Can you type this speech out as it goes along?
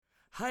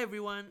Hi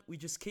everyone, we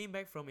just came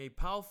back from a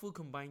powerful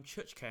combined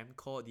church camp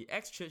called the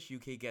X Church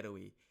UK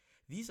Getaway.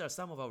 These are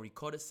some of our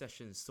recorded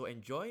sessions, so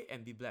enjoy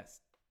and be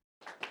blessed.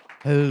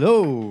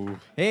 Hello.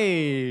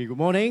 Hey, good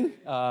morning.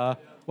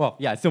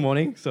 It's still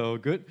morning, so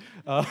good.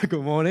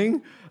 Good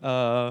morning.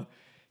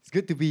 It's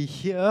good to be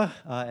here,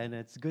 and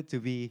it's good to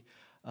be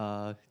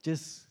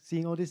just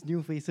seeing all these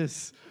new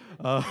faces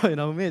in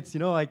our midst.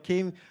 I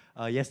came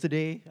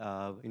yesterday.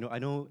 I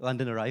know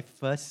London arrived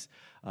first,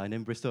 and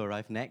then Bristol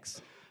arrived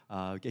next.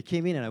 I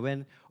came in and I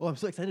went, oh, I'm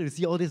so excited to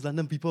see all these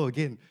London people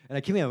again. And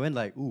I came in and I went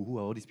like, ooh, who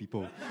are all these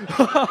people?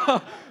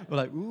 We're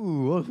like,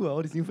 ooh, who are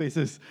all these new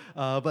faces?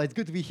 But it's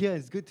good to be here.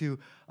 It's good to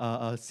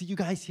see you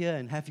guys here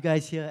and have you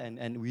guys here.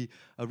 And we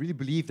really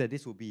believe that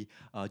this will be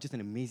just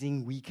an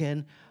amazing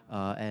weekend.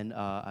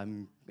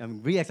 I'm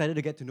really excited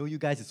to get to know you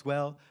guys as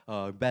well,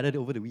 better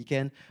over the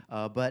weekend.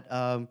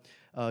 Pastor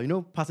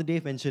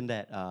Dave mentioned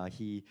that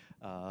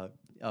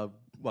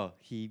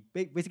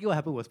basically what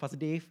happened was Pastor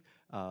Dave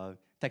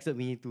texted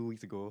me 2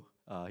 weeks ago.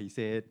 He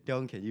said,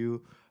 "Tiong, can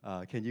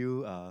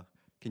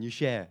you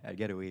share at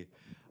Getaway?"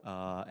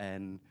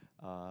 And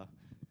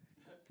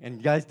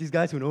these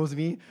guys who knows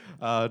me,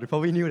 they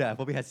probably knew that I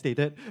probably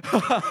hesitated.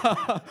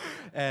 But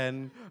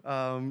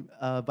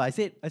I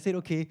said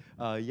okay,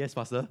 yes,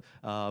 Pastor.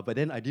 But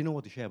then I didn't know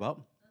what to share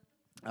about.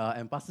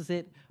 And Pastor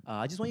said,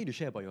 I just want you to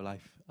share about your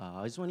life.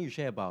 I just want you to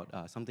share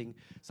about something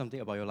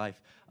about your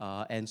life.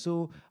 And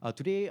so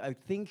today, I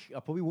think I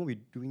probably won't be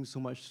doing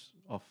so much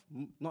of,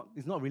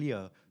 it's not really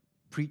a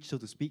preach, so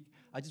to speak.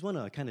 I just want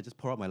to kind of just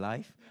pour out my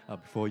life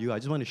before you. I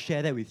just want to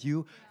share that with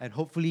you, and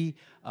hopefully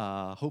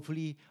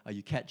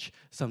you catch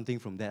something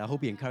from that. I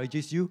hope it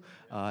encourages you.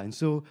 And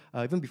so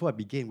even before I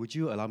begin, would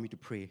you allow me to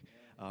pray?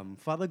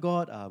 Father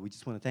God, we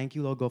just want to thank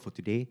you, Lord God, for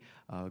today.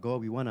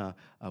 God,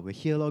 we're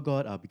here, Lord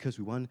God, because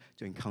we want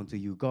to encounter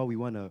you. God, we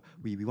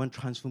want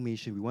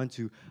transformation. We want,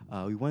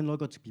 Lord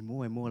God, to be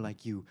more and more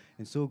like you.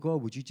 And so,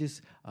 God, would you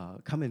just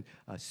come and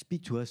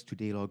speak to us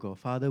today, Lord God.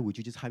 Father, would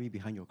you just hide me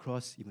behind your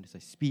cross, even as I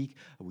speak?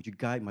 Would you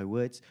guide my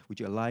words? Would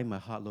you align my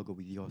heart, Lord God,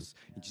 with yours?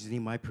 In Jesus'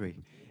 name I pray.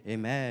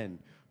 Amen.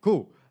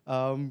 Cool.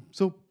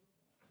 So,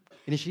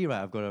 initially,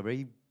 right, I've got a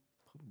very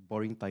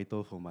boring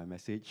title for my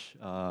message,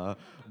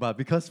 but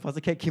because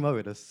Pastor Kat came up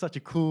with such a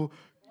cool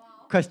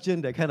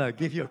question that kind of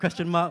gave you a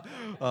question mark,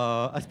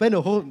 I spent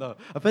the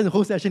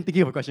whole session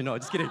thinking of a question. No,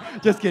 just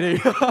kidding.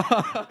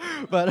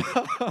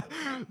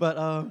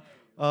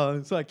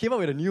 So I came up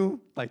with a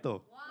new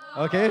title.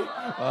 Okay,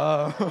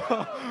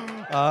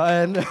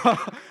 and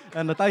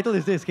the title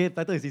is this. Okay, the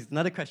title is this.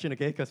 Another question.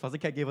 Okay, because Pastor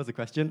Kat gave us a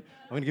question.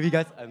 I'm going to give you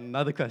guys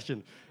another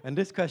question, and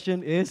this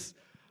question is,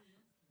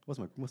 what's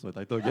my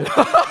title again?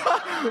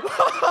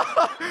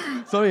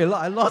 Sorry,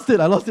 I lost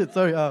it.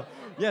 Sorry.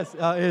 Yes,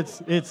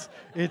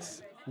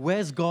 it's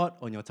where's God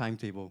on your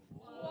timetable?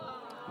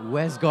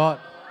 Where's God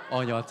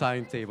on your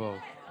timetable?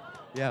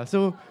 Yeah.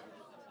 So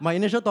my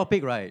initial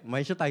topic, right? My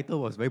initial title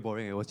was very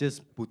boring. It was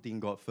just putting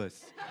God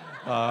first.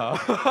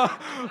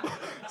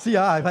 See,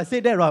 if I say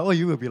that, right,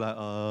 you will be like,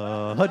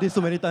 heard this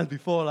so many times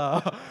before,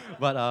 lah.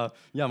 But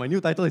my new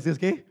title is this.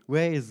 Okay,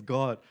 where is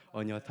God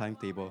on your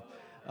timetable?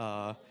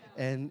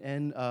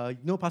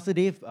 Pastor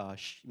Dave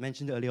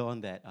mentioned earlier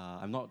on that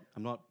I'm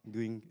not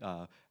doing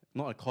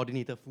not a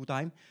coordinator full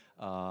time.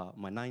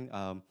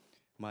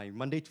 My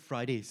Monday to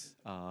Fridays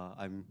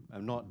I'm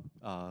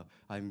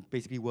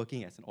basically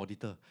working as an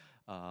auditor.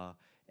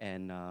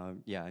 And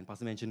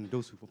Pastor mentioned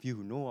those of you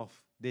who know of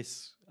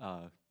this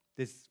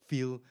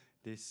field,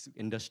 this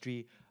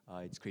industry,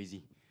 it's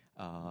crazy.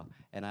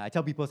 And I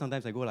tell people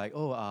sometimes, I go like,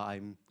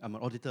 I'm an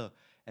auditor,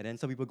 and then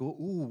some people go,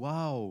 oh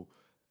wow,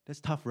 that's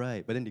tough,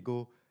 right? But then they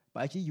go,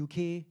 but actually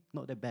UK,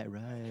 not that bad,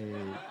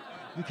 right?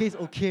 UK is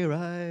okay,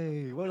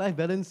 right? Work-life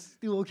balance,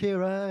 still okay,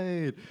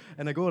 right?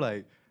 And I go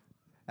like,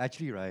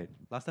 actually, right,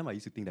 last time I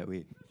used to think that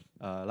way.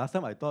 Last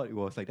time I thought it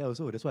was like that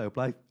also. That's why I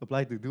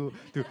applied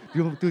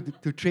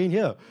to train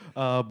here.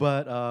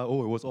 But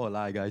it was all a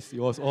lie, guys. It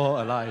was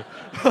all a lie.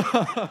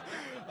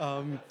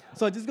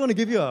 So I'm just going to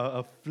give you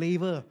a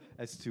flavor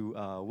as to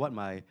what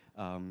my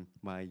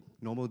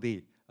normal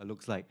day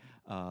looks like,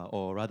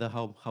 or rather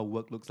how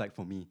work looks like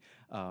for me.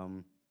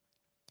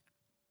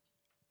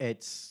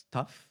 It's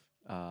tough.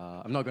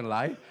 I'm not gonna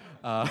lie.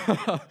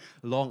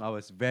 Long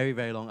hours, very,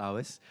 very long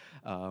hours.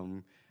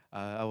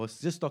 I was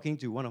just talking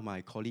to one of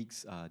my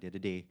colleagues the other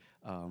day,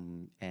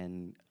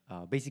 and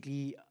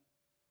basically,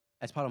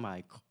 as part of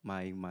my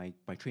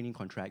training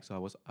contract, so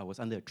I was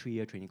under a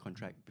 3-year training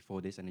contract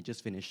before this, and it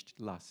just finished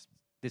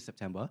this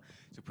September.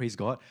 So praise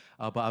God.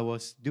 But I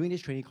was doing this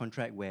training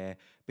contract where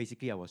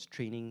basically I was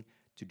training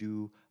to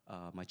do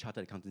my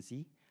chartered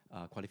accountancy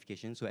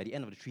qualification. So at the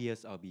end of the 3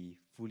 years, I'll be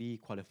fully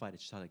qualified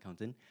as a chartered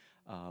accountant.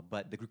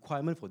 But the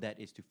requirement for that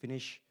is to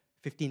finish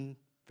 15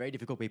 very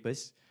difficult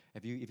papers.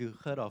 Have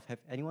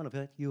anyone of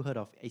you heard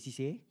of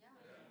ACCA?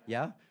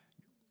 Yeah?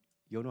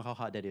 You all know how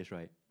hard that is,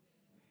 right?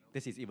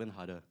 This is even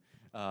harder.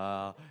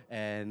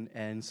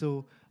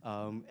 So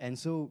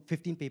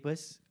 15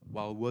 papers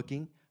while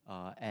working,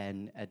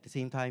 and at the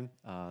same time,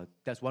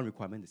 that's one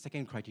requirement. The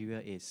second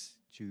criteria is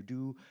to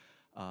do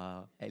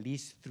at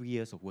least 3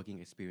 years of working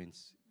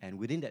experience. And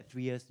within that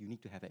 3 years, you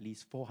need to have at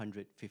least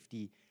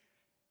 450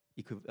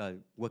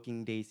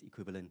 working days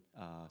equivalent.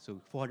 So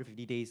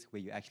 450 days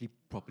where you actually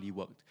properly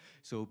worked.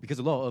 So because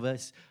a lot of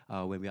us,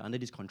 when we're under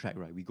this contract,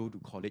 right, we go to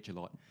college a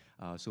lot.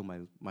 So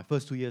my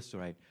first 2 years,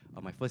 right,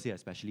 my first year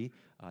especially,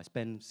 I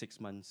spent 6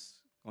 months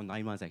or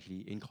 9 months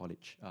actually in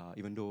college,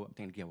 even though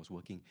technically I was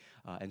working.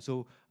 And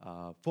so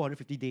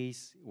 450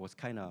 days was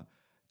kind of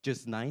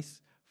just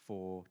nice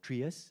for 3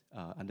 years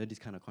under this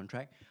kind of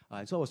contract.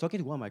 And so I was talking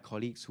to one of my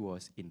colleagues who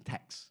was in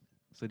tax.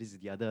 So this is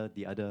the other,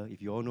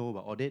 if you all know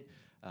about audit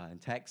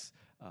and tax,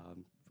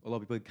 a lot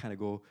of people kind of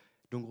go,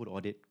 don't go to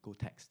audit, go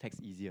tax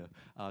easier.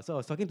 So I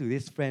was talking to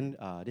this friend,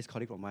 this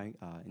colleague of mine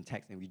in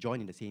tax, and we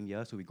joined in the same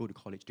year, so we go to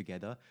college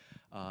together.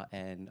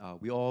 And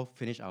we all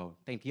finished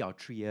technically our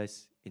 3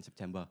 years in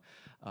September.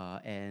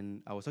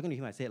 And I was talking to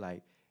him, I said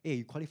like, hey,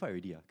 you qualified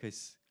already?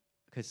 Because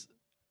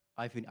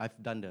I've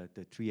done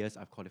the 3 years,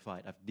 I've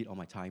qualified, I've did all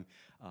my time.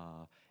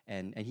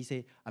 And he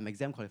said, I'm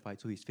exam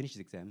qualified, so he's finished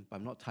his exam, but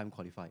I'm not time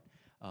qualified.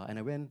 And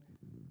I went,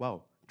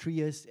 wow, 3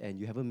 years and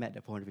you haven't met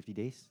the 450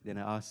 days? Then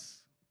I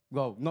asked,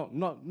 well, not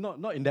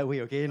in that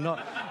way, okay? Not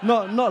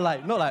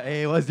like,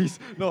 hey, what's this?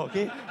 No,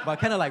 okay? But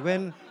kind of like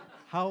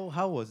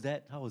how was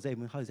that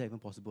even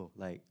possible?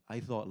 Like, I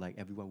thought like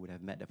everyone would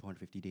have met the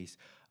 450 days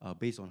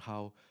based on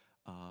how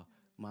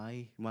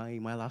my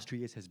last 3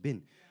 years has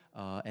been.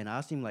 And I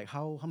asked him like,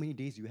 how many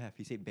days do you have?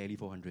 He said barely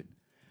 400.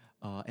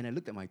 And I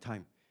looked at my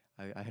time.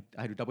 I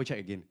had to double check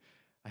again.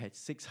 I had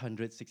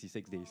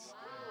 666 days.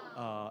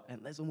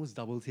 And that's almost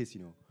double his,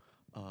 you know.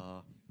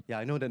 Yeah,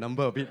 I know that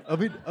number a bit.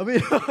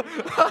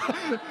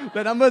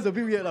 The number's a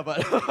bit weird,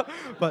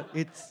 but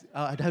it's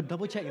I had to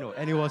double check, you know,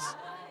 and it was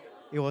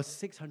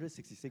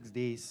 666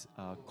 days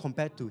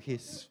compared to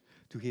his,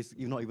 if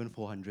not even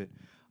 400.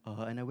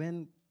 And I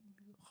went,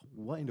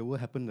 what in the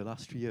world happened in the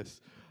last 3 years?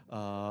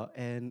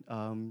 And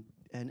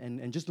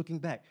just looking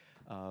back,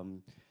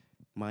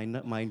 my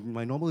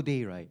normal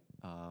day, right,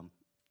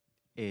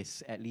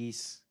 is at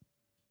least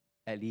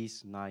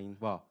 9.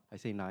 Well, I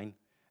say 9.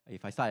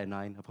 If I start at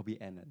 9, I'll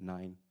probably end at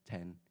 9,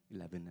 10,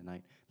 11 at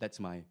night. That's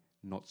my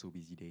not so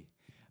busy day.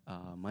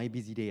 My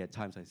busy day at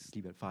times I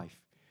sleep at 5.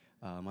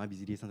 My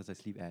busy day sometimes I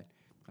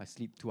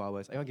sleep 2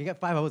 hours. I can get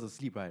 5 hours of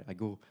sleep, right? I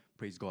go,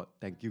 praise God,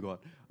 thank you God.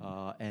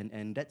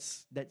 And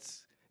that's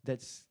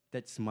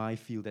my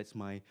field. That's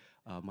my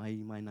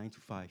 9 to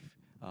 5.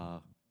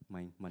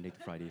 My Monday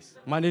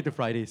to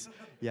Fridays.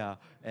 Yeah,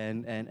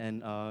 and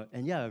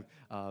yeah,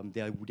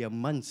 there are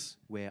months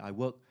where I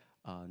work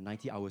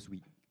 90 hours a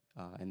week,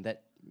 and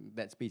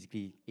that's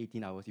basically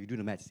 18 hours. If you do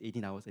the maths,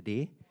 18 hours a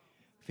day,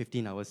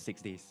 15 hours,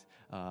 6 days,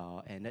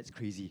 and that's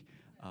crazy.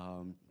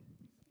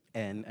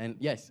 And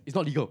yes, it's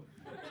not legal.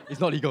 It's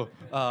not legal.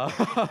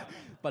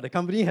 But the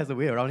company has a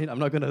way around it. I'm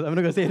not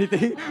gonna say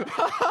anything.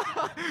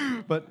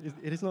 But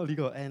it is not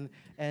legal,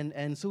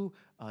 and so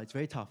it's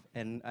very tough.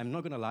 And I'm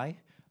not gonna lie.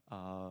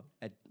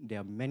 There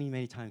are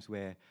many times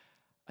where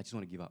I just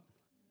want to give up.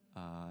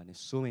 There's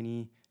so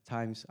many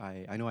times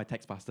I know I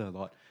text Pastor a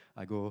lot.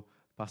 I go,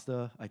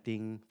 Pastor, I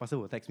think Pastor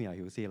will text me.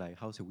 He will say like,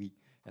 "How's your week?"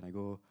 And I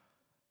go,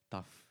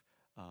 "Tough."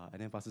 And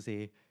then Pastor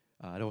say,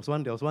 there was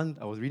one.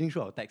 I was reading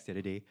through our text the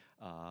other day,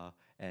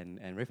 and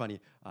very funny.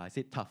 I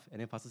said tough, and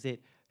then Pastor said,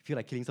 "Feel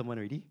like killing someone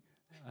already?"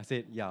 I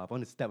said, "Yeah, I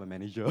want to stab a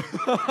manager."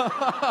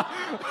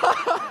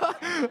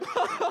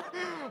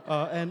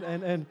 And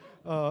then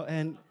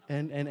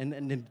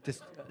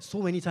there's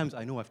so many times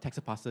I know I've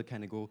texted Pastor,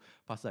 kind of go,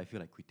 Pastor, I feel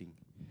like quitting.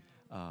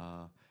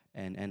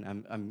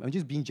 And I'm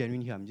just being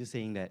genuine here. I'm just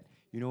saying that,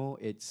 you know,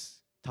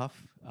 it's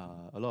tough.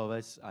 A lot of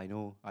us, I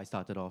know, I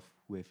started off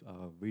with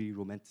a very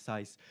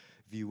romanticized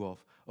view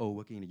of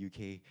working in the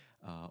UK,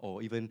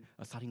 or even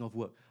starting off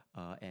work,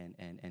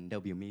 and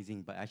that'll be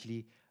amazing. But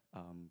actually,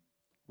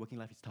 working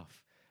life is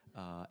tough,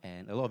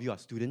 and a lot of you are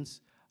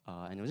students.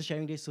 And I'm just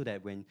sharing this so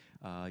that when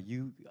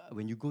you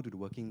go to the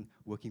working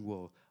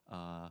world,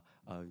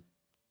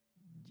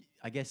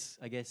 I guess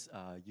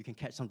you can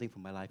catch something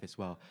from my life as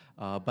well.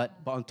 But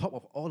on top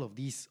of all of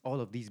these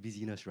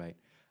busyness, right?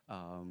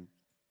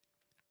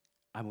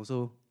 I'm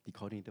also the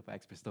coordinator for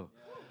X-Bristol,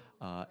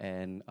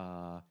 and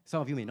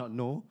some of you may not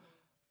know,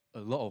 a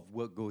lot of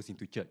work goes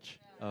into church.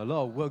 A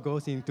lot of work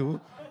goes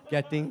into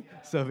getting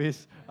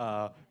service,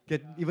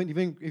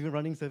 even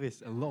running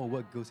service. A lot of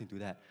work goes into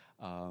that.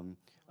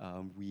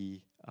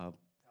 We've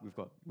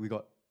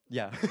got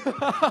yeah.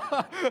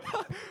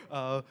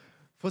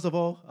 First of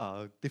all,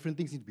 different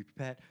things need to be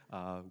prepared.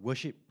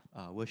 Worship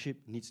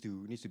needs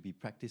to be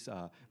practiced.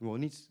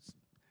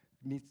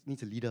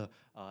 Needs a leader,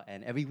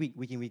 and every week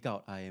in, week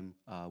out, I am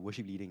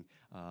worship leading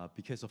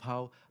because of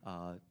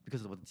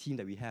the team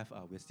that we have.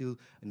 We're still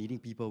needing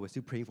people. We're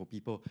still praying for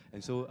people,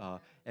 and so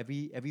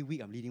every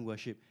week I'm leading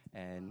worship,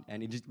 and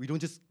we don't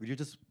just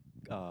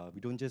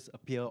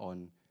appear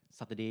on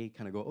Saturday,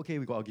 kind of go, okay,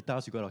 we got our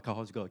guitars, we got our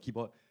cajons, we got our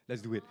keyboard,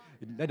 let's do it.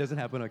 That doesn't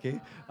happen, okay?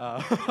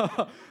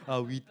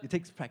 It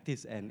takes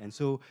practice, and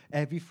so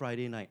every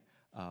Friday night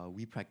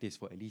we practice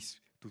for at least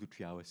 2 to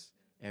 3 hours.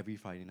 Every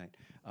Friday night,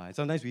 and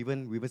sometimes we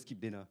even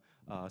skip dinner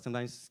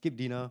Sometimes skip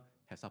dinner,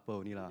 have supper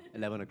only lah.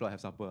 11 o'clock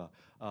have supper.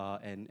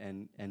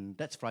 And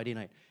that's Friday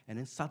night. And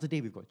then Saturday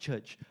we've got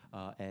church.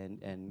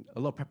 And a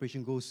lot of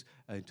preparation goes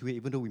to it,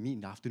 even though we meet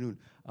in the afternoon.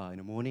 In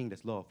the morning,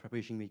 there's a lot of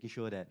preparation, making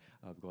sure that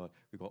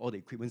we've got all the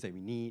equipment that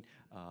we need.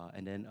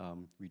 And then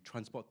we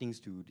transport things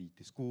to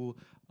the school.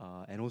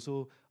 And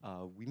also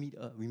we meet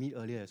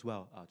earlier as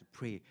well to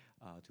pray,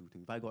 to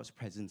invite God's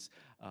presence.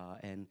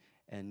 And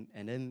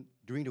then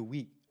during the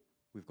week,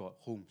 we've got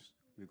homes.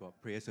 We've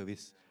got prayer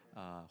service.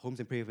 Homes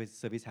and prayer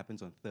service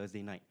happens on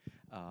Thursday night.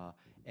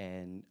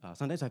 And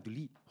sometimes I have to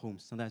lead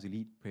homes. Sometimes I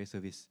lead prayer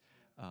service.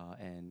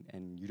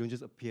 And you don't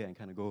just appear and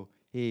kind of go,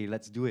 hey,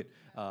 let's do it.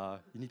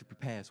 You need to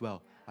prepare as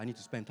well. I need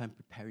to spend time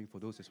preparing for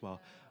those as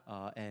well.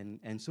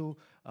 And so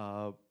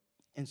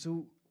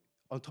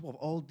on top of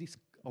all this,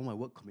 all my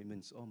work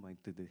commitments,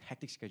 the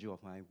hectic schedule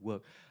of my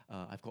work,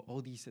 I've got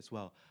all these as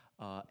well.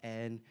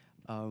 And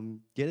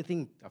the other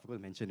thing I forgot to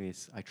mention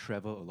is I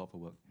travel a lot for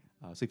work.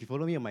 So if you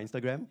follow me on my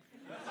Instagram,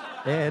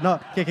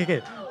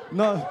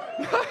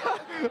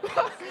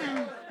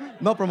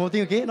 not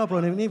promoting, okay, not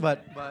promoting,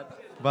 but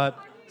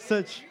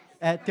search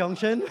at Tiong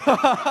Shen.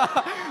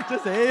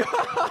 Just say.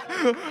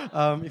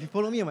 If you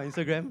follow me on my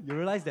Instagram, you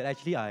realize that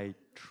actually I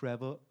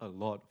travel a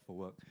lot for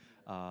work.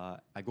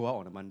 I go out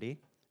on a Monday.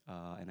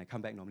 And I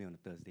come back normally on a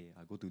Thursday.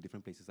 I go to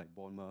different places like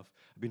Bournemouth.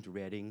 I've been to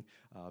Reading.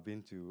 I've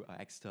been to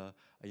Exeter.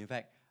 In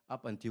fact,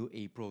 up until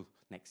April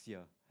next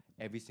year,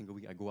 every single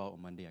week I go out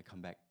on Monday. I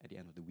come back at the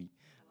end of the week.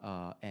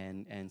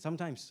 And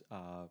sometimes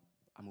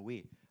I'm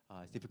away.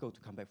 It's difficult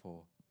to come back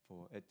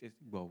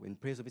when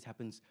prayer service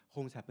happens,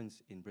 homes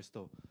happens in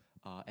Bristol.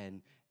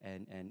 And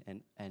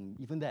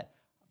even that,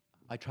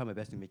 I try my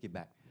best to make it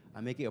back. I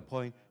make it a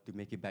point to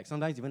make it back.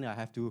 Sometimes even I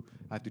have to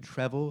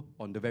travel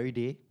on the very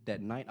day, that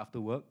night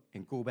after work,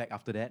 and go back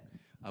after that.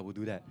 I will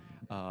do that.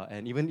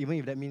 And even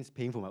if that means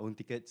paying for my own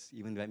tickets,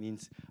 even if that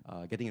means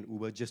getting an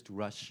Uber just to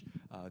rush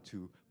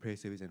to prayer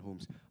service and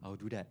homes, I will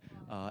do that.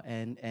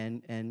 And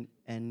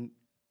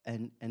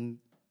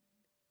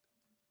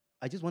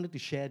I just wanted to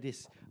share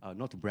this,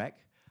 not to brag,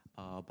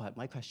 but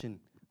my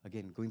question,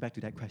 again, going back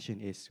to that question,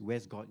 is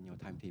where's God in your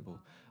timetable?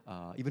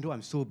 Even though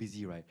I'm so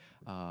busy, right?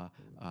 I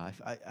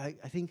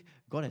think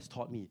God has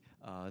taught me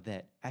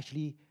that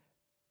actually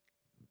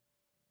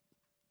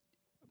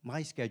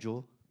my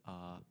schedule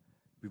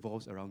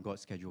revolves around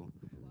God's schedule.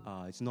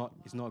 It's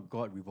not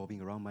God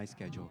revolving around my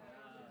schedule,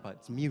 but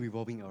it's me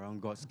revolving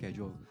around God's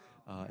schedule.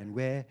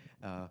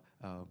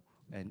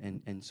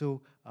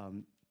 So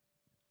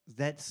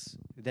that's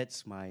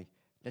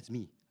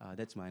me.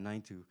 That's my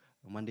 9 to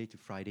Monday to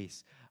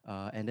Fridays.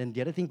 And then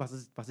the other thing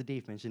Pastor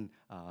Dave mentioned,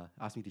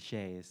 asked me to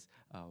share is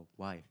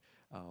why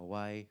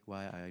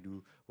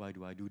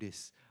do I do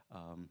this?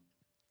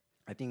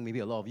 I think maybe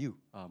a lot of you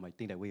might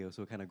think that way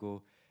also, kind of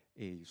go,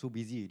 hey, you're so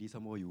busy,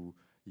 somehow you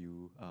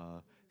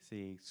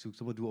say, so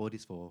someone do all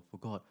this for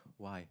God,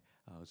 why?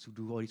 So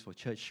do all this for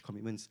church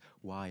commitments,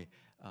 why?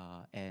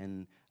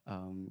 When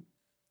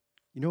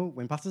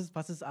pastors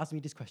ask me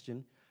this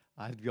question,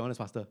 I have to be honest,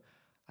 Pastor,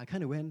 I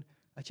kind of went,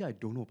 actually, I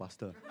don't know,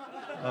 Pastor.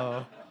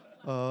 I'm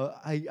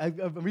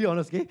really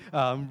honest, okay?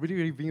 I'm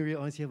really being really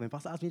honest here. When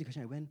Pastor asked me the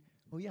question, I went,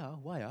 oh yeah,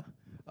 why?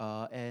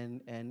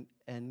 And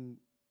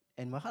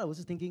my heart, I was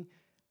just thinking,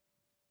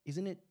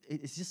 isn't it?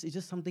 It's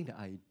just something that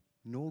I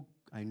know.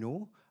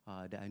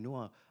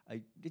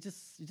 It's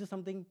just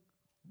something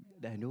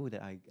that I know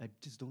that I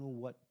just don't know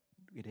what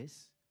it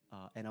is.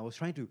 And I was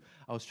trying to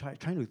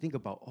think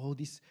about all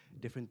these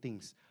different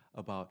things,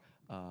 about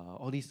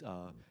all these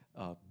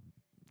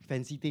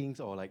fancy things,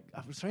 or like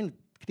I was trying to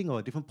think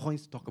of different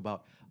points to talk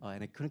about,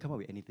 and I couldn't come up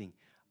with anything.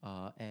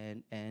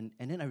 And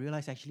then I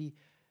realized actually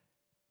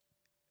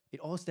it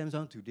all stems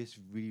down to this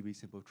really, really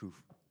simple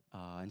truth.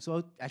 And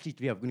so actually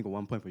today I'm going to go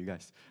 1 point for you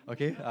guys.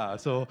 Okay?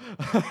 So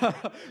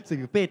if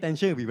you pay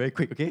attention, it'll be very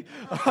quick, okay?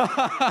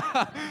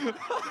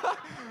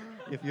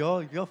 If you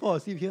all fall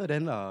asleep here,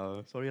 then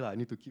sorry I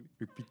need to keep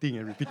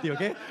repeating,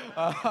 okay?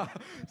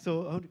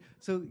 So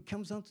it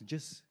comes down to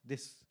just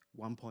this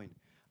 1 point,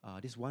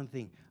 this one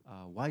thing.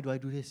 Why do I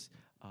do this?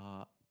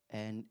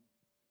 And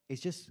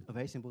it's just a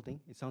very simple thing.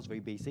 It sounds very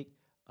basic.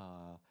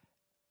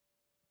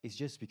 It's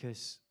just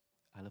because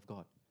I love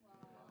God.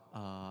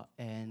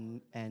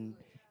 And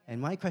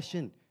my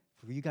question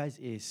for you guys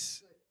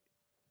is,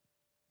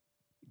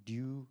 do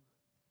you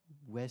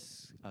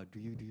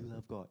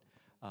love God?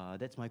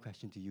 That's my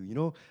question to you. You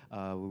know,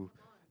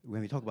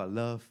 when we talk about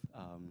love,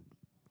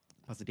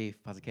 Pastor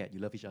Dave, Pastor Kat, you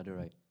love each other,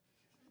 right?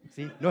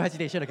 See, no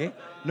hesitation, okay?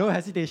 No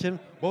hesitation.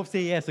 Both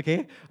say yes,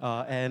 okay?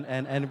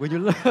 And when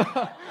you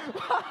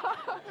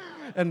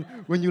and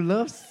when you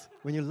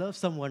love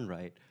someone,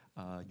 right?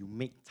 You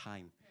make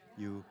time.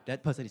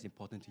 That person is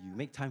important to you. You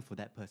make time for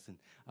that person.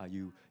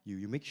 You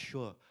make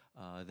sure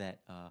that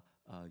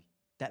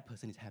that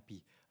person is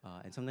happy.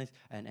 And sometimes,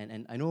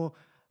 and I know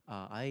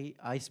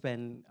I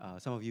spend,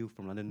 some of you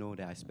from London know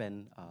that I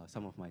spend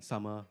some of my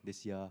summer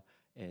this year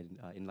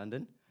in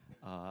London.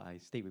 I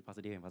stayed with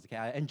Pastor Dave and Pastor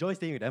Kat. I enjoy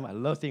staying with them. I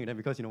love staying with them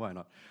because you know why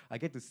not? I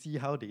get to see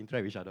how they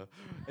interact with each other.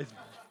 It's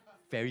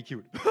very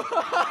cute.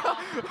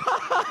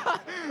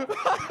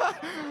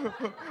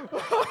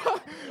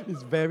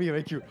 It's very,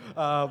 very cute.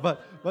 But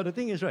the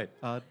thing is, right,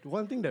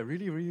 one thing that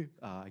really,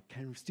 I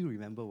can still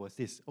remember was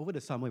this. Over the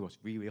summer, it was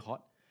really, really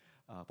hot.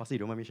 Pastor, you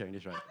don't mind me sharing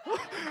this, right?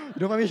 You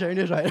don't mind me sharing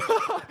this, right?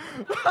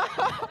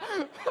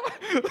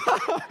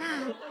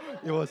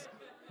 It was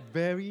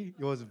very,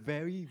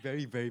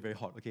 very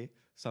hot, okay?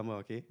 Summer,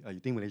 okay? You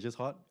think Malaysia's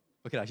hot?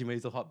 Okay, actually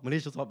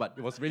Malaysia's hot, but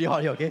it was really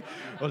hot here, okay?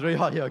 It was really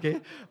hot here,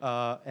 okay?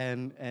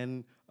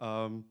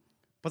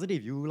 Pastor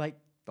Dave, you like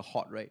the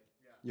hot, right?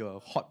 Yeah. You're a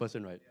hot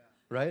person, right? Yeah.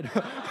 Right?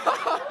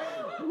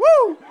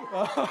 Woo!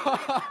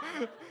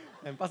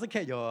 And Pastor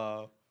Cat,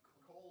 you're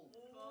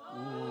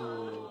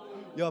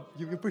cold.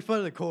 You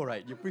prefer the cold,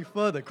 right? You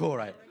prefer the cold,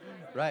 right?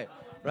 Right.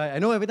 I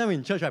know every time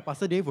in church, right,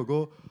 Pastor Dave will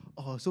go,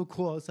 oh, so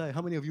cold outside.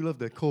 How many of you love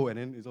the cold? And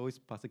then it's always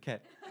Pastor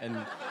Cat. And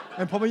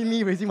probably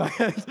me raising my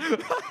hands.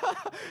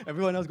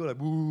 Everyone else go like,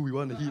 boo, we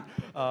want the heat.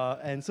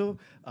 And so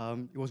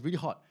it was really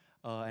hot.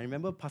 I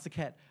remember Pastor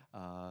Cat,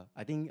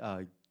 I think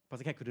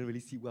Pastor Cat couldn't really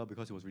see well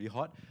because it was really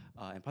hot.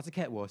 And Pastor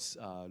Cat was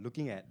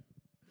looking at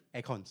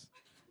aircons,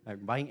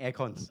 like buying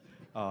aircons.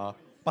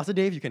 Pastor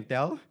Dave, you can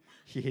tell,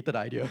 he hated the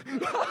idea.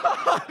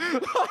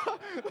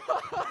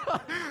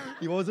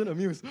 He wasn't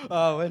amused.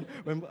 When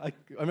I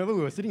remember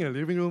we were sitting in the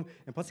living room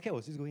and Pastor Cat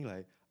was just going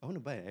like, I want to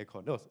buy an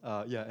aircon. That was,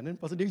 and then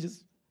Pastor Dave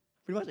just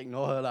pretty much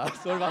ignore her lah.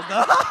 Sorry,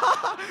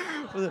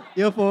 Pastor.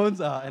 Earphones,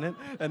 and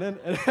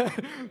then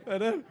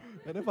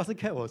Pastor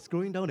Cat was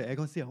scrolling down the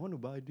aircon, saying, I want to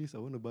buy this, I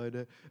want to buy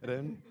that. And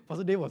then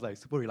Pastor Dave was like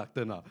super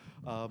reluctant.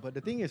 But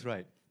the thing is,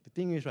 right,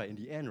 in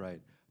the end,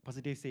 right,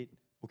 Pastor Dave said,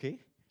 okay.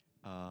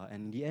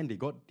 And in the end, they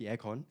got the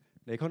aircon.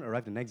 The aircon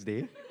arrived the next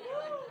day.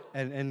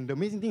 And the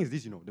amazing thing is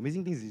this,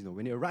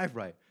 when it arrived,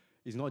 right,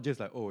 it's not just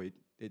like, oh,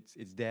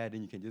 it's there,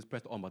 then you can just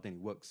press the on button and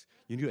it works.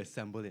 You need to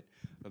assemble it.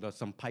 There's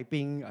some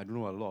piping, I don't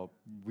know, a lot of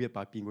weird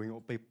piping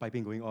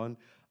going on.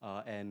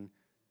 And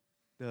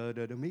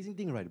the amazing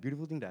thing, right, the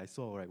beautiful thing that I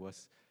saw, right,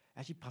 was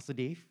actually Pastor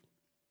Dave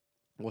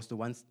was the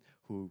ones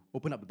who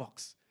opened up the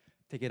box,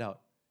 take it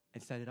out,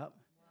 and set it up.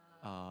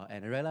 Wow.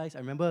 And I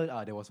remember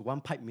there was one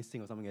pipe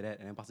missing or something like that,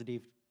 and then Pastor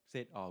Dave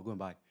said, oh, go and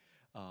buy.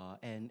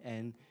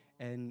 And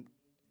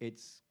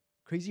it's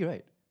crazy,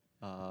 right?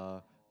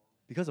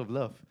 Because of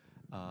love,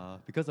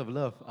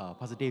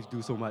 Pastor Dave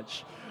do so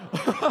much.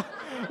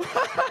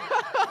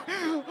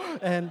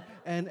 and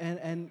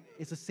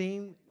it's the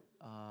same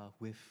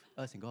with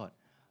us and God.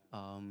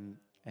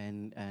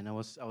 And I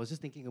was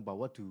just thinking about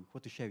what to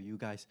share with you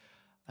guys.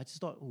 I just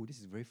thought, oh, this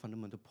is a very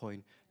fundamental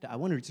point that I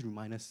want to just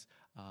remind us.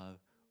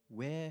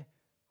 Where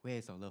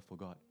is our love for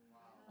God?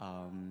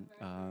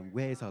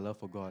 Where is our love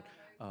for God?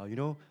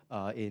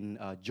 In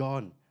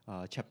John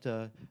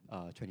chapter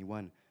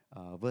 21,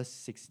 verse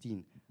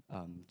 16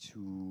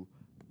 to,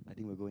 I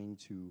think we're going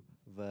to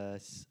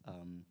verse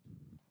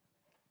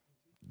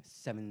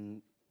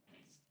 17.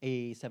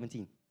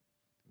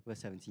 Verse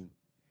 17.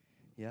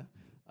 Yeah.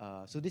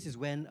 So this is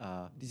when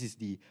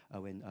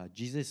when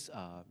Jesus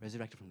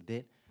resurrected from the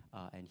dead,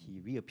 and he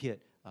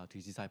reappeared to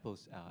his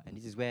disciples, and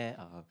this is where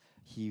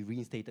he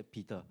reinstated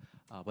Peter.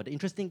 But the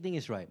interesting thing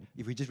is, right,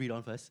 if we just read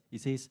on first,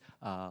 it says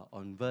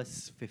on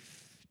verse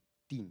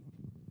 15.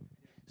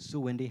 So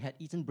when they had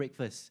eaten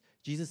breakfast,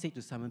 Jesus said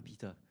to Simon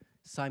Peter,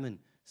 Simon,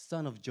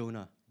 son of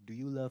Jonah, do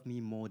you love me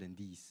more than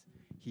these?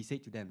 He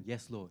said to them,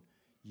 yes, Lord,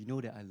 you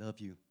know that I love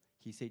you.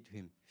 He said to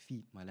him,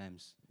 feed my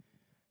lambs.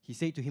 He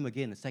said to him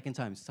again the second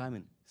time,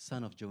 Simon,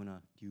 son of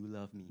Jonah, do you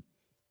love me?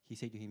 He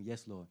said to him,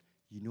 yes, Lord,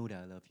 you know that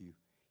I love you.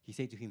 He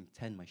said to him,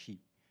 tend my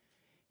sheep.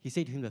 He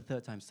said to him the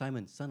third time,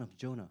 Simon, son of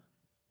Jonah,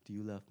 do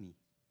you love me?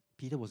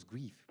 Peter was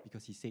grieved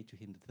because he said to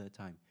him the third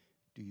time,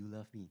 do you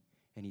love me?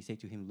 And he said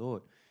to him,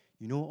 Lord,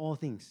 you know all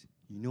things.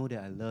 You know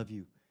that I love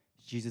you.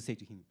 Jesus said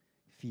to him,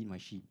 feed my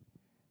sheep.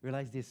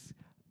 Realize this.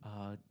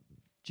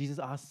 Jesus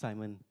asked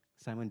Simon,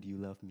 Simon, do you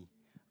love me?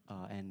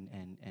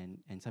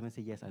 And Simon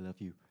said, yes, I love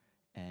you.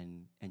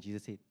 And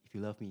Jesus said, if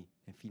you love me,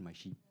 then feed my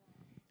sheep.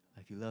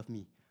 If you love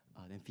me,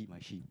 then feed my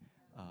sheep.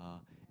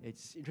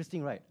 It's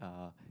interesting, right?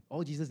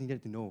 All Jesus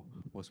needed to know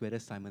was whether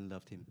Simon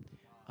loved him.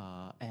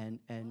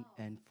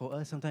 And for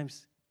us,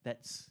 sometimes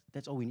that's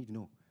all we need to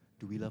know.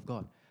 Do we love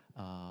God?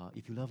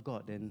 If you love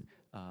God,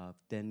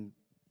 then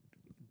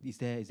is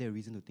there a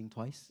reason to think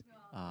twice?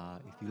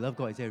 If you love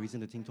God, is there a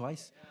reason to think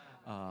twice?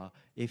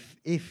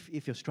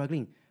 If you're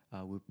struggling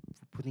with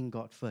putting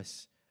God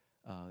first,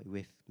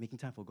 with making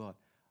time for God,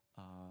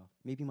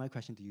 maybe my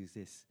question to you is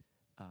this: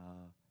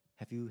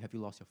 have you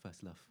lost your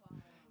first love? Wow.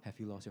 Have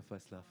you lost your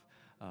first love?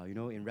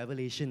 In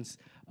Revelations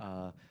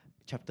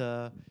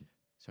chapter,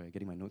 sorry,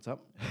 getting my notes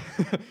up.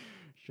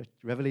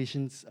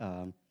 Revelations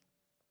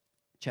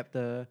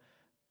chapter.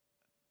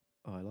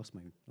 Oh, I lost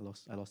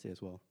it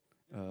as well.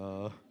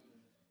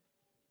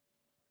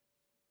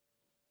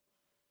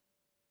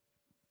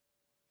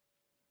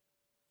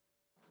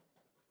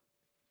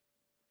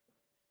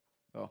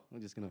 Oh,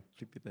 I'm just gonna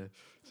flip it there.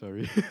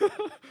 Sorry.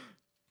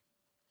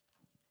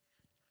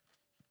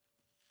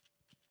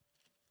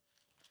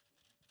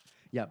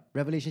 Yeah,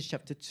 Revelation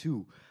chapter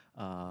 2.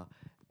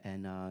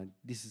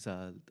 this is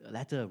a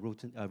letter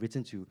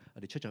written to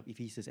the church of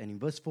Ephesus. And in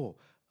verse 4,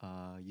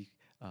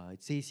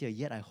 it says here,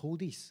 "Yet I hold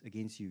this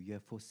against you. You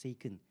have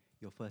forsaken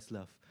your first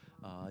love."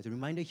 It's a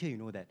reminder here,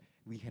 that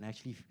we can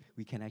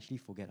actually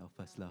forget our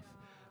first love.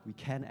 We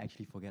can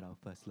actually forget our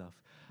first love.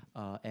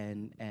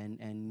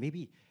 And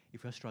maybe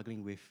if we're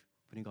struggling with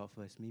putting God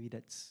first, maybe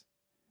that's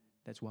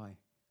why.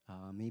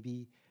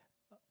 Maybe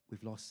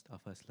we've lost our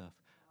first love.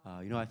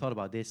 I thought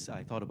about this.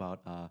 I thought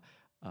about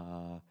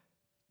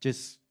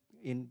just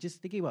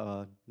thinking about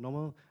a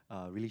normal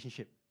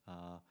relationship.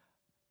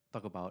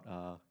 Talk about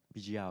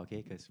BGR,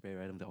 okay? Because very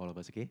random to all of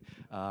us, okay?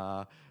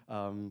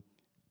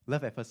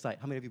 Love at first sight.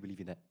 How many of you believe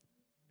in that?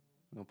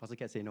 No, Pastor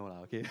Cat say no,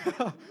 okay?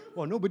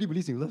 Well, nobody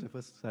believes in love at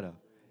first sight.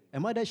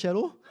 Am I that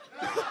shallow?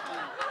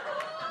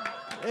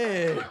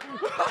 Hey!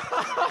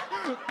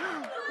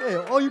 Hey,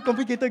 all you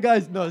complicated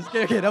guys. No,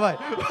 okay, never mind.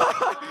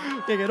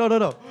 okay, no.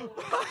 no.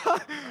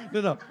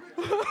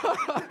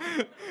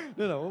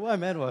 No. What I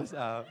meant was,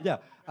 okay,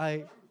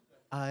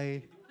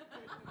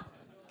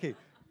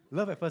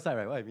 love at first sight,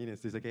 right? What I mean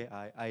is this, okay?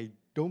 I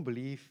don't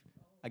believe,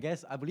 I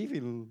believe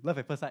in love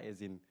at first sight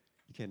as in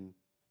you can,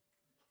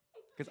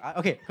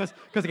 I'm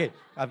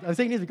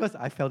saying this because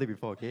I felt it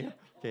before, okay?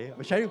 Okay,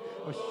 I'm sharing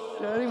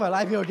my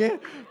life here, okay?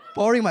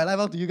 Pouring my life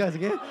out to you guys,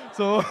 okay?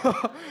 So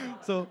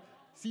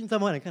seeing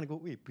someone and kind of go,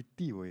 wait,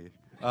 pretty way.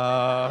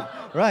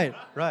 Right.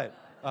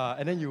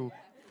 And then you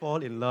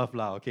fall in love,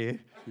 okay?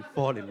 You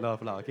fall in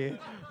love, okay?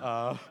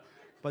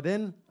 But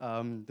then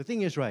the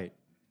thing is, right,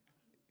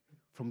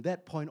 from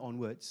that point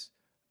onwards,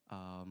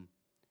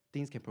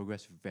 things can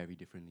progress very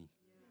differently.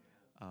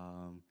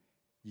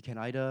 You can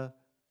either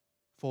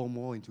fall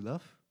more into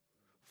love,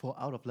 fall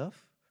out of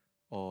love,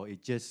 or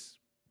it just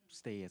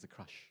stay as a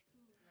crush.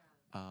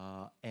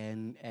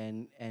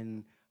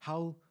 And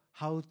how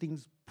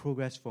things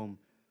progress from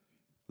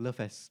love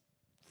at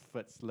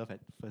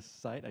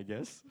first sight, I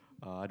guess.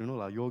 I don't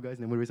know, you guys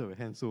never raise up your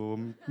hand, so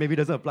maybe it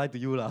doesn't apply to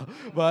you,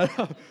 but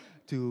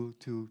to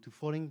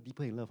falling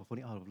deeper in love or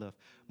falling out of love,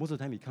 most of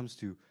the time it comes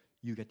to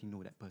you getting to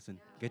know that person,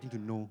 getting to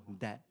know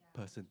that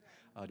person.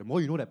 The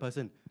more you know that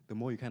person, the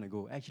more you kind of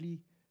go,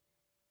 actually,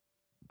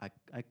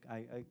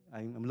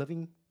 I'm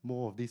loving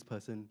more of this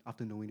person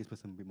after knowing this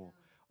person a bit more.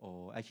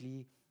 Or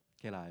actually,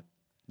 okay,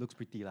 looks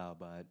pretty,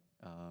 but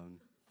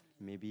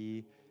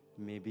maybe,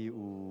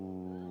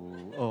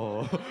 ooh,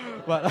 oh,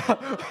 but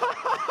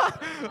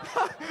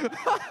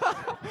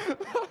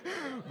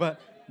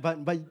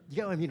you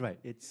get what I mean, right?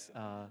 It's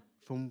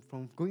from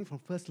going from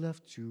first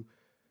love to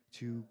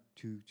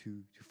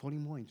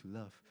falling more into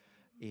love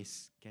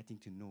is getting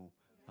to know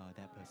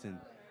that person.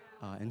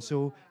 And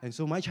so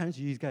my challenge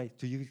to you guys,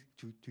 to you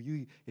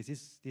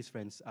is this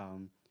friends.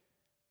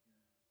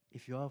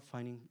 If you are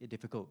finding it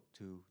difficult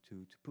to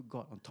put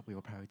God on top of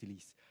your priority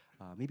list,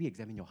 maybe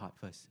examine your heart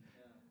first.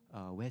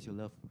 Where's your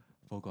love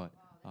for God?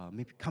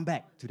 Maybe come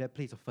back to that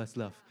place of first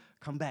love.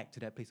 Come back to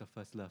that place of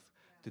first love.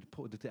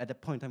 At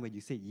that point in time when you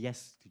say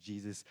yes to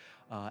Jesus,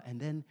 and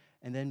then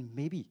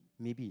maybe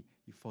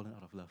you've fallen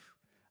out of love,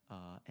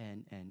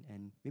 and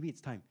maybe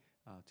it's time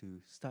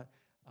to start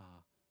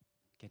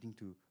getting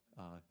to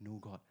know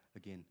God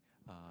again.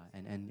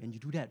 And you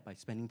do that by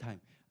spending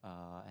time.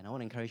 And I want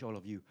to encourage all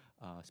of you,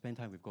 spend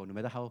time with God. No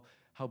matter how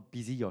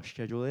busy your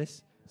schedule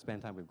is,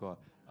 spend time with God.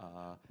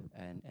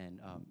 And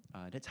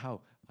that's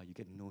how you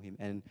get to know Him.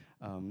 And,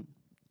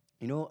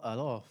 a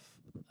lot of,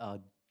 I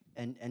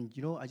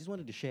just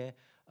wanted to share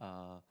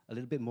a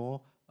little bit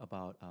more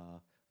about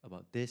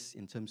this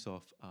in terms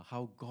of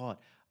how God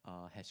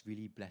has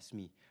really blessed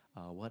me,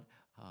 how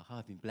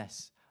I've been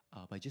blessed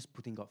by just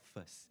putting God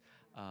first.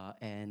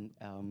 And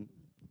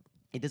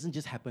it doesn't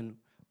just happen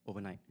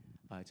overnight.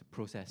 It's a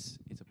process.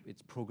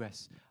 It's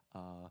progress.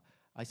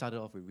 I started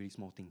off with really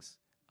small things,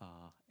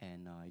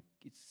 and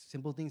it's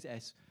simple things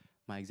as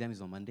my exam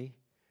is on Monday,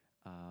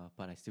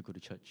 but I still go to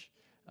church.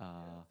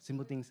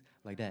 Simple things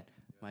like that.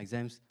 My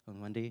exam's on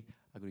Monday,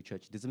 I go to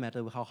church. Doesn't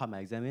matter how hard my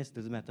exam is.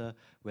 Doesn't matter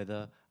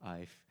whether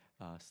I've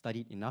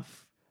studied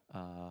enough.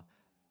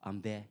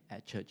 I'm there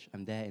at church.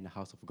 I'm there in the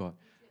house of God.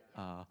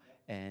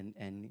 And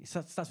it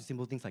starts with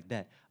simple things like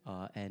that.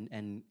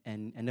 And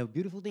the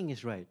beautiful thing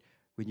is, right,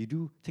 when you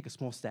do take a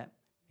small step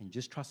and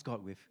just trust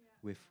God with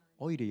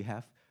all that you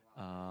have,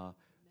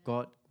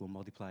 God will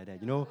multiply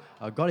that.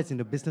 God is in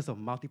the business of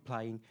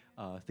multiplying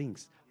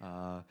things.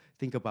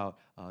 Think about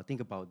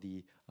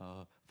the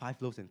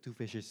 5 loaves and 2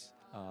 fishes.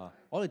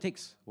 All it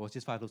takes was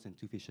just 5 loaves and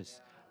 2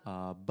 fishes.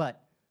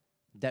 But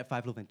that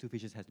 5 loaves and 2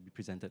 fishes has to be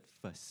presented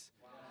first.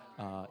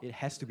 It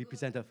has to be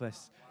presented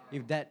first.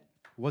 If that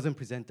wasn't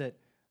presented,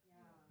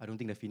 I don't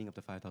think the feeding of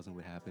the 5,000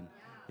 would happen.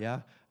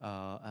 Yeah?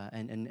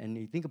 And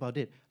you think about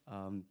it,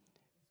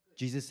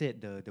 Jesus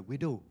said the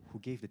widow who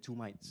gave the 2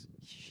 mites,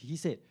 he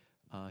said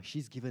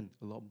she's given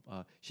a lot.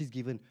 She's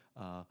given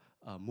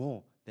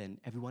more than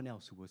everyone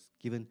else who has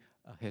given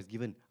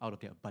out of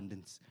their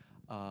abundance.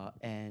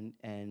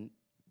 And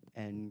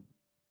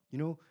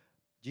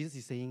Jesus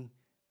is saying,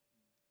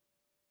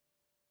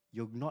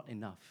 "You're not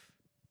enough.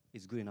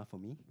 It's good enough for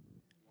me.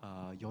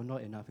 You're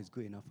not enough is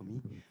good enough for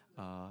me.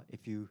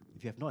 If you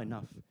have not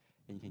enough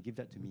and you can give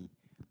that to me,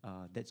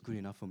 that's good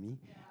enough for me.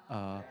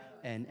 Uh,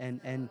 and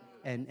and and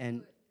and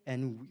and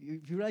and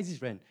if you realize this,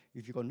 friend,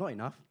 if you got not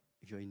enough,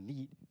 if you're in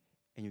need,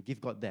 and you give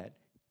God that,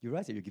 you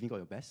realize that you're giving God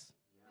your best,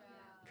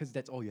 because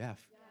that's all you have,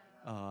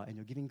 and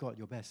you're giving God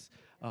your best.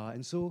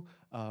 And so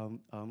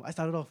I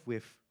started off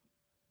with,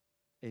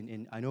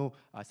 I know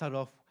I started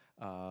off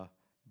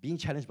being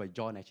challenged by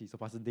John, actually. So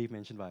Pastor Dave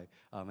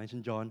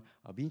mentioned John,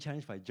 being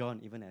challenged by John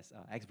even as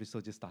Acts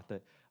Bristol just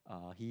started.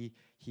 He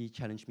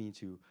challenged me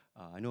to.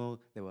 I know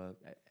there were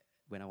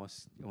when I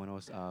was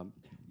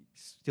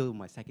still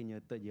my second year,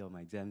 third year of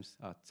my exams,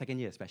 second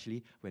year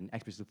especially when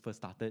Acts Bristol first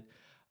started.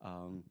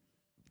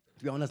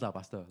 To be honest,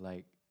 Pastor,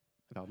 like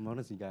I'm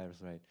honest with you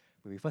guys, right?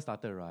 When we first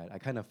started, right, I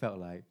kind of felt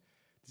like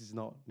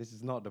this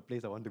is not the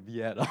place I want to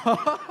be at.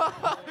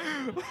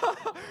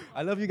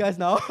 I love you guys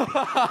now.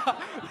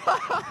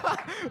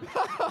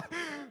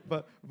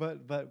 but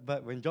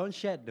when John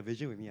shared the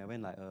vision with me, I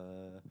went like,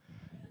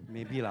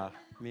 maybe lah.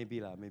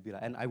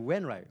 And I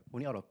went right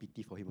only out of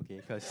pity for him, okay?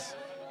 Because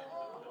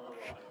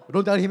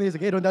don't tell him this,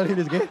 okay?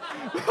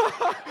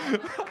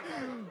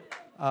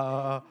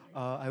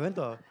 I went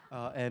to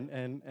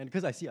and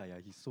because I see,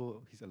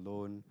 he's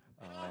alone.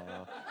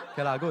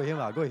 Okay lah, go with him.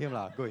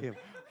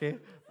 Okay.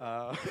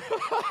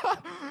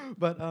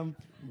 But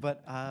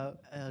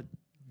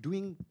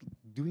doing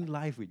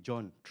life with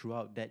John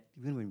throughout that,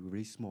 even when we were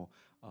really small,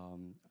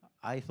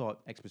 I thought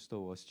Acts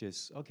Bristol was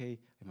just okay.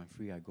 If I'm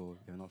free, I go.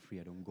 If I'm not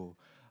free, I don't go.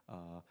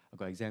 I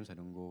got exams, I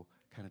don't go,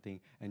 kind of thing.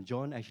 And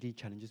John actually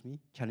challenged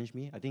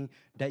me. I think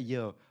that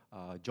year,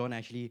 John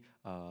actually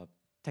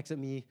texted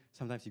me.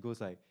 Sometimes he goes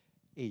like,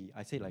 "Hey,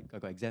 I say like I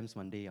got exams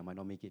Monday, I might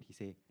not make it." He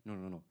say,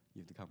 "No,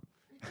 you have to come."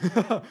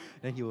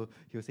 Then he'll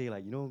say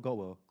like, God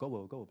will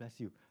bless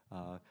you.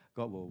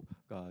 God will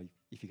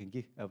if you can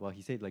give. Well,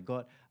 he said like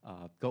God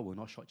will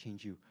not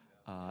shortchange you.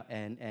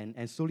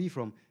 And slowly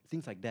from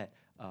things like that,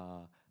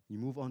 you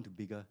move on to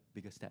bigger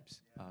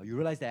steps. You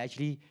realize that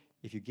actually,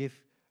 if you give,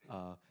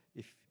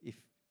 if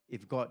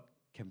God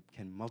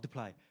can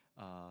multiply,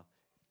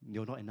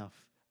 you're not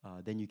enough.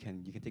 Then you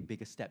can take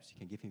bigger steps. You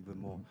can give him even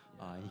more.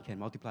 He can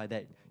multiply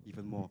that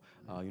even more.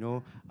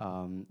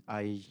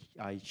 I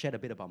shared a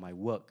bit about my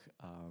work.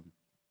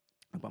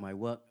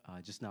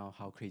 Just now,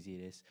 how crazy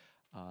it is,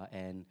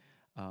 and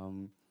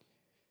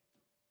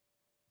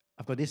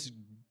I've got this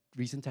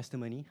recent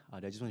testimony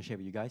that I just want to share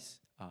with you guys.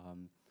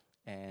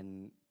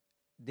 And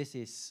this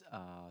is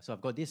so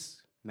I've got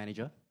this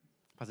manager.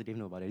 Pastor Dave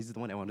know about it. This is the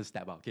one I want to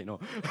stab out. Okay, no.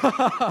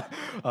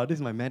 This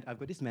is I've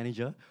got this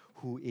manager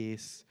who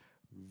is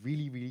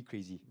really, really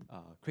crazy.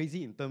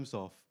 Crazy in terms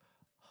of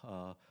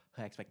her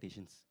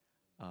expectations.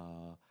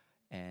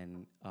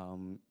 And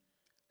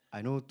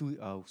I know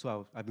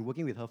I've been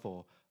working with her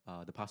for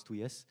the past 2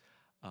 years.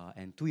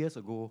 And 2 years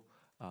ago,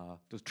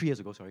 3 years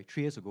ago, sorry.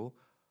 3 years ago,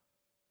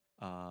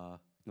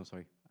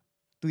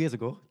 2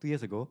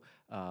 years ago,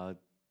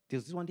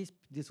 there's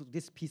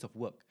this piece of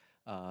work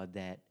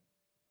that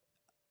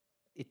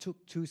it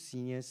took 2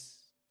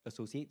 seniors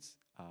associates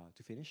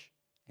to finish,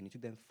 and it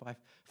took them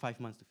 5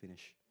 months to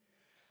finish.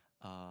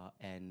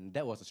 And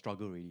that was a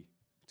struggle, really.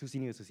 2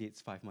 senior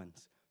associates, 5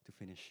 months to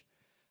finish.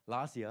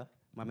 Last year,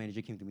 my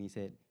manager came to me and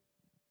said,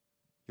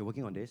 "You're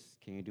working on this.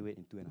 Can you do it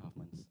in 2.5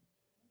 months?"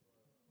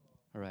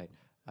 All right.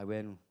 I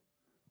went,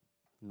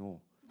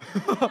 "No."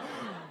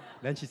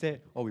 Then she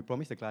said, "Oh, we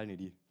promised the client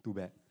already. Too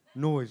bad."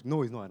 No is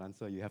not an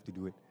answer. You have to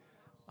do it.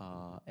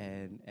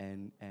 And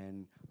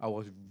I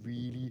was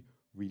really,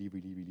 really,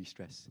 really, really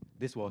stressed.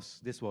 This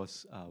was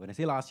when I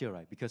say last year,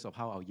 right? Because of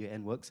how our year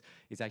end works,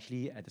 it's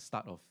actually at the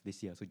start of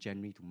this year, so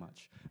January to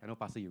March. I know,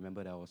 Pastor, you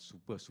remember that I was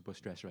super, super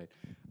stressed, right?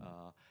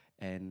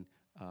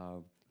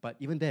 But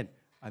even then,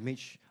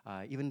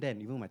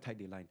 even my tight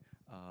deadline,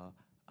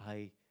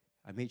 I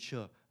made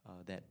sure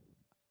that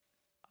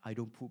I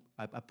don't put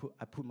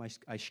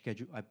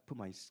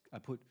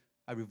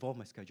I revolve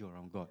my schedule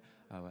around God.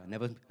 I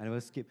never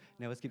skip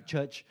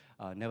church,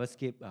 never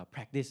skip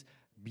practice,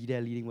 be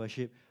there leading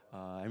worship.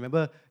 I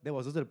remember there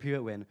was also the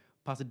period when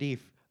Pastor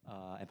Dave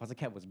and Pastor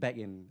Cap was back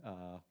in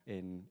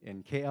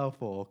KL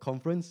for a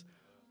conference.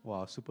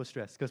 Wow, super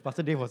stressed. Because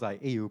Pastor Dave was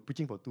like, "Hey, you're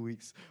preaching for 2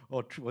 weeks."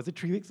 Or was it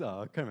 3 weeks?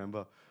 I can't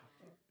remember.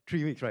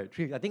 3 weeks, right?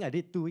 3 weeks. I think I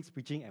did 2 weeks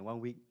preaching and 1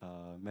 week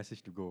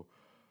message to go.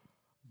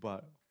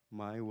 But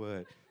my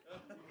word.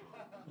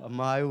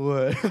 My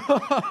word.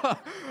 I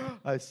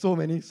had so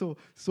many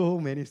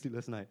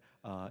sleepless nights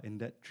in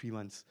that 3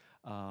 months.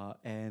 But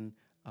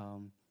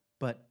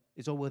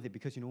it's all worth it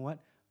because you know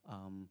what?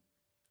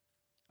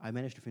 I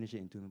managed to finish it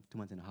in 2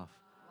 months and a half.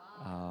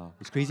 Wow.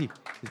 It's crazy.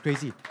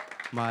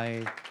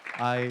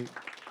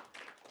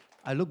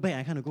 I look back and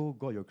I kind of go,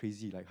 "God, you're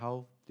crazy. Like,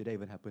 how did that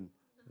even happen?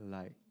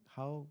 Like,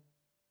 how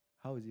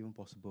is it even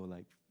possible?"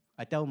 Like,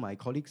 I tell my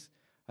colleagues,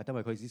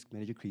 "This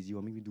manager crazy.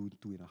 Want me to do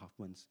 2.5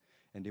 months?"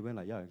 And they went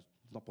like, "Yeah,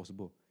 it's not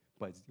possible."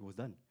 But it was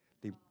done.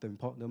 The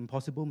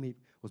impossible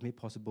was made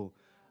possible.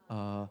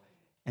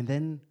 And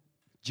then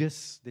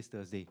just this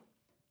Thursday,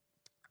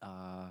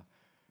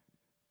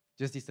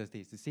 just this Thursday.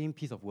 It's the same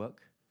piece of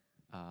work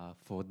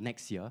for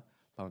next year.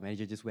 But my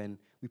manager just went,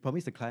 we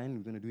promised the client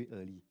we're going to do it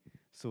early.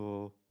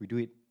 So we do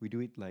it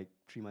like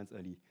 3 months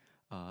early.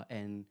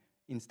 And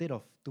instead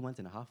of 2 months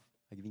and a half,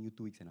 I'm giving you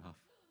 2 weeks and a half.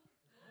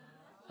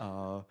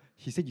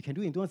 He said, you can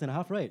do it in 2 months and a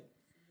half, right?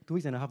 2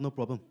 weeks and a half, no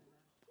problem.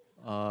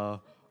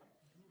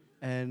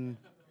 And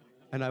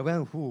I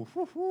went,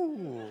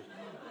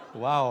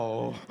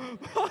 wow.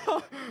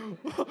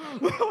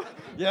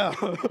 Yeah.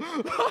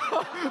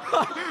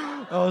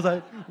 I was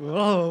like,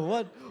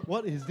 whoa,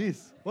 what is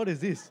this? What is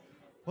this?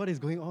 What is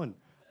going on?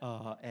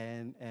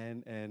 And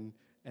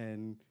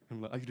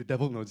I'm like, are you the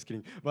devil? No, just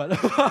kidding. But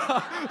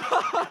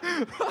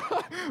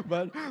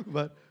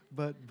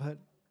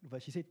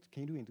but she said,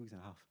 can you do it in 2 weeks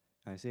and a half?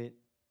 And I said,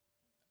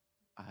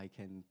 I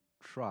can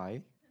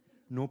try.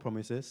 No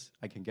promises.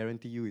 I can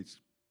guarantee you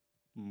it's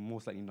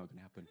most likely not going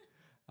to happen.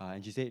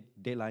 And she said,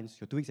 deadlines,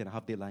 your 2 weeks and a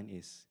half deadline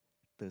is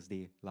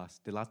the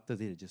last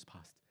Thursday that just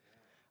passed.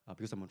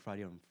 Because I'm on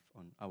Friday,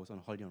 I was on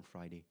holiday on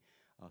Friday.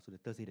 So the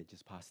Thursday that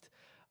just passed.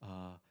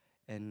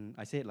 And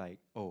I said like,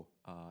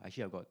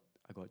 actually I got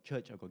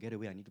church, I got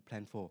getaway I need to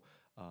plan for.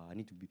 I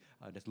need to be,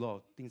 there's a lot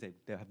of things that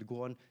have to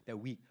go on that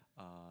week.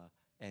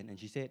 And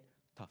she said,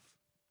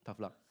 tough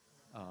luck.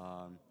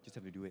 Just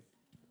have to do it.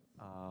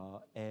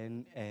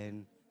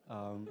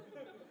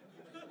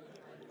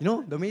 You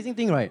know, the amazing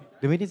thing, right?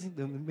 The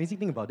amazing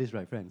thing about this,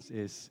 right, friends,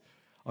 is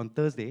on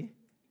Thursday,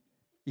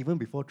 even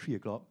before 3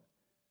 o'clock,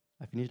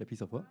 I finished a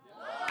piece of work.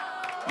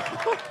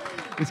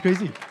 It's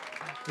crazy.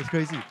 It's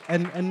crazy.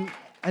 And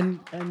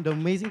the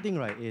amazing thing,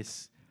 right,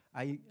 is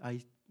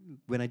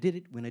when I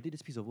did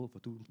this piece of work for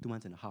 2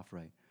 months and a half,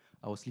 right,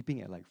 I was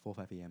sleeping at like 4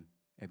 5 a.m.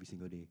 every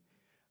single day.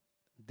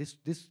 This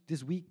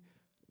week,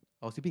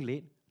 I was sleeping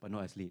late, but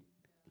not as late.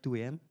 2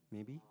 a.m.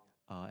 maybe.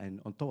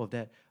 And on top of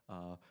that,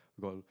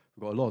 we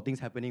got a lot of things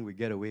happening. We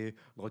get away,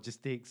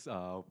 logistics,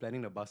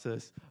 planning the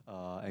buses,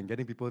 and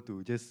getting people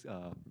to just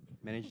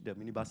manage the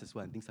minibus as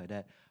well and things like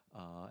that.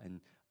 And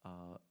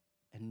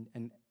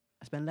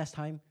I spent less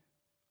time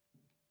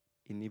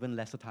in even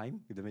lesser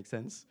time, if that makes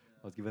sense.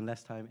 I was given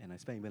less time, and I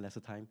spent even lesser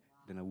time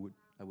than I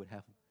would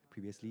have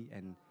previously,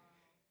 and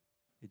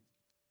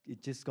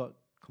it just got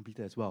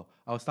completed as well.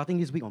 I was starting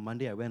this week on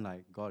Monday. I went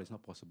like, God, it's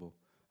not possible.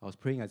 I was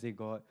praying. I said,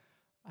 God,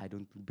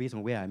 based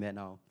on where I'm at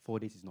now, 4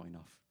 days is not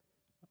enough.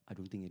 I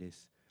don't think it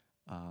is.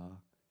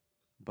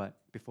 But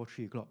before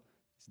 3 o'clock,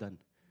 it's done.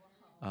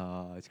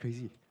 It's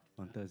crazy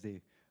on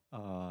Thursday.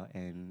 So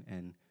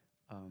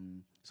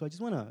I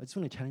just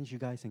wanna challenge you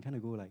guys and kind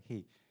of go like,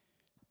 hey,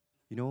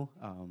 you know,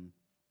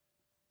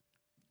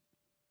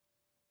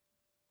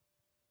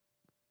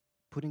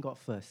 putting God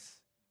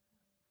first,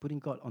 putting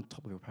God on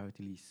top of your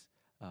priority list,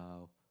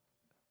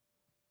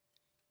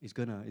 you're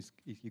gonna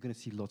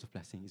see lots of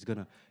blessing.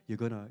 You're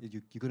gonna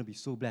be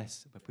so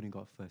blessed by putting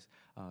God first.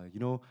 I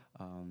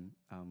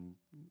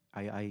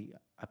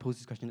posed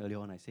this question earlier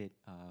on. I said,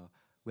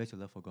 where's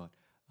your love for God?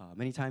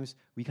 Many times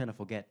we kind of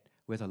forget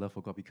where's our love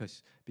for God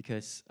because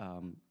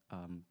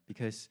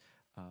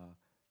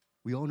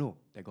we all know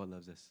that God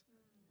loves us.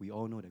 We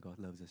all know that God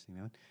loves us,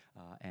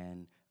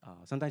 and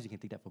sometimes you can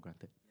take that for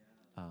granted.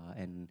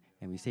 And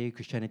we say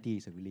Christianity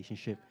is a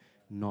relationship,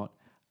 not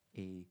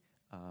a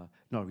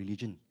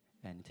religion.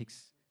 And it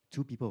takes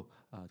two people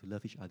to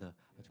love each other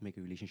to make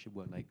a relationship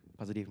work. Like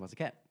Pastor Dave was a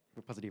cat.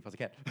 Pastor Dave was a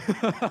cat.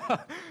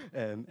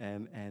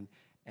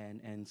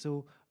 and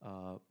so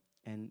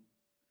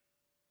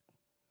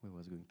where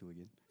was I going to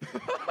again?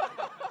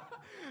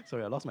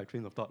 Sorry, I lost my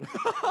train of thought.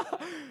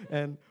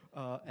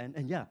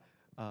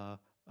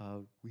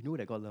 We know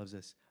that God loves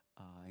us.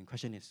 And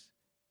question is,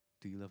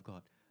 do you love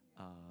God?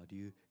 Do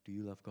you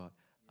love God?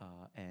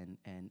 And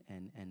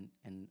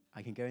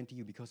I can guarantee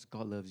you, because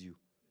God loves you.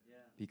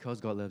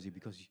 Because God loves you,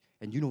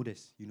 and you know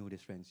this,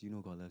 friends, you know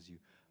God loves you.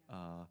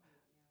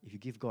 If you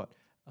give God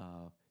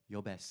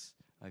your best,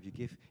 if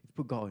you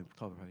put God on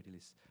top of the priority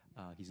list,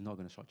 He's not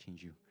going to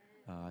shortchange you.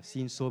 I've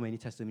seen so many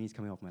testimonies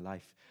coming off my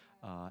life,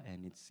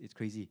 and it's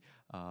crazy.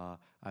 I'm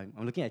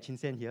looking at Chin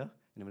Sen here,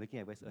 and I'm looking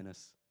at West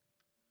Ernest.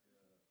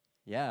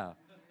 Yeah,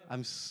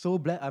 I'm so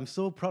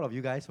proud of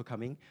you guys for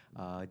coming,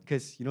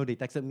 because they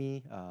texted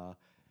me. I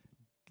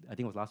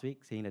think it was last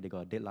week, saying that they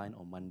got a deadline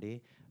on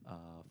Monday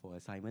for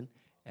assignment.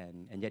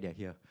 And yet they're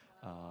here.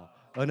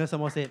 Ernest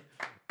Samoa said,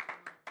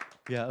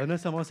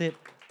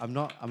 I'm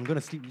going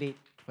to sleep late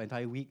for the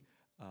entire week,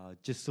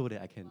 just so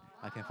that I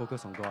can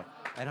focus on God.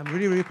 And I'm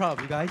really, really proud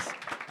of you guys.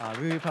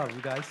 Really proud of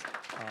you guys.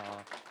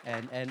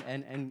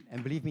 And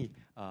believe me,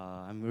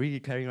 I'm really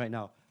declaring right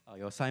now,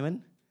 your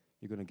assignment,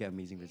 you're going to get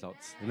amazing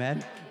results.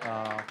 Amen.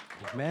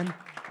 Amen.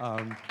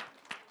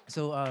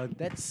 So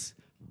that's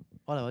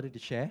all I wanted to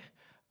share.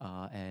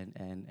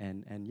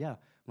 And yeah.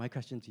 My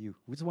question to you,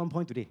 which is one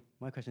point today,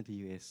 my question to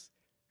you is,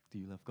 do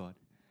you love God?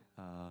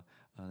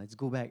 Let's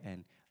go back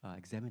and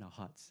examine our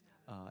hearts,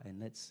 and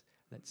let's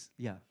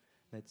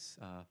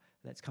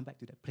come back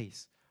to that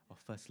place of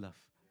first love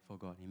for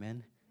God.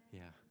 Amen?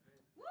 Yeah.